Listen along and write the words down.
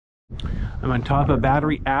I'm on top of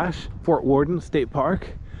Battery Ash, Fort Worden State Park,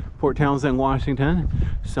 Port Townsend, Washington.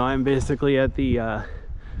 So I'm basically at the,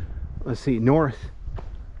 let's see,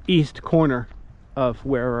 northeast corner of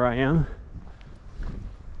wherever I am,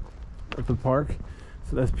 of the park.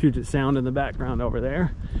 So that's Puget Sound in the background over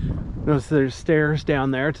there. Notice there's stairs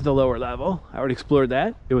down there to the lower level. I already explored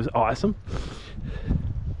that. It was awesome.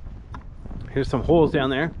 Here's some holes down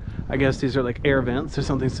there. I guess these are like air vents or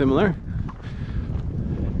something similar.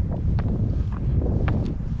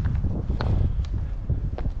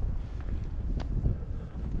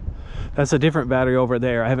 That's a different battery over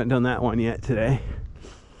there. I haven't done that one yet today.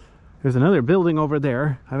 There's another building over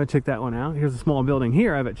there. I haven't checked that one out. Here's a small building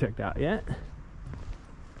here I haven't checked out yet.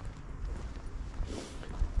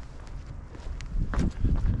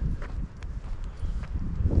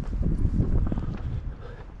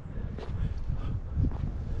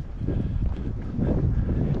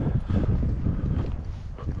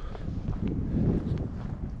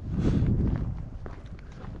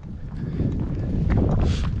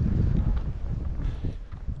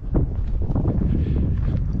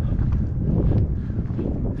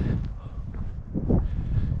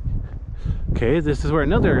 Okay, this is where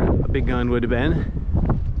another big gun would have been.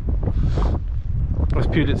 There's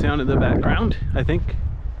Puget Sound in the background, I think.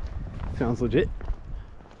 Sounds legit.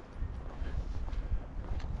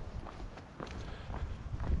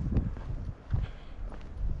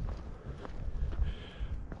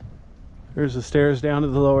 There's the stairs down to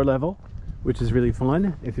the lower level, which is really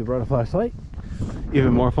fun if you brought a flashlight.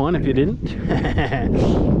 Even more fun if you didn't.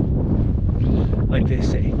 Like they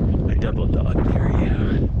say, a double dog area.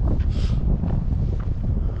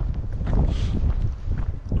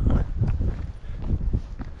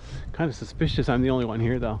 Kind of suspicious I'm the only one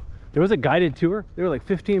here though. There was a guided tour. There were like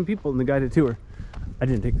 15 people in the guided tour. I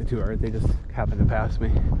didn't take the tour, they just happened to pass me.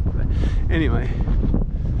 But anyway.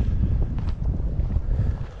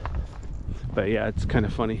 But yeah, it's kind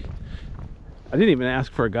of funny. I didn't even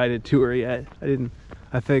ask for a guided tour yet.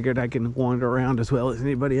 I figured I can wander around as well as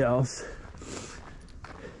anybody else.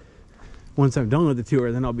 Once I'm done with the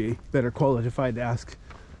tour, then I'll be better qualified to ask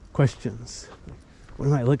questions. What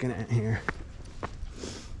am I looking at here?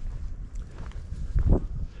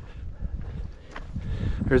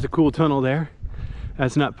 There's a cool tunnel there.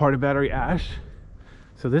 That's not part of Battery Ash.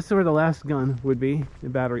 So this is where the last gun would be, the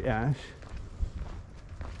Battery Ash.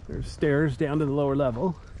 There's stairs down to the lower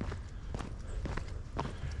level.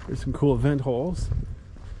 There's some cool vent holes.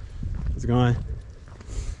 How's it going?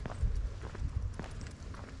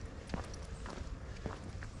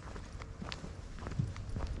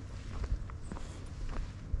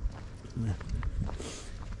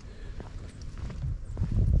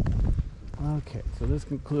 Okay, so this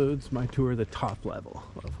concludes my tour of the top level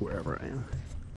of wherever I am.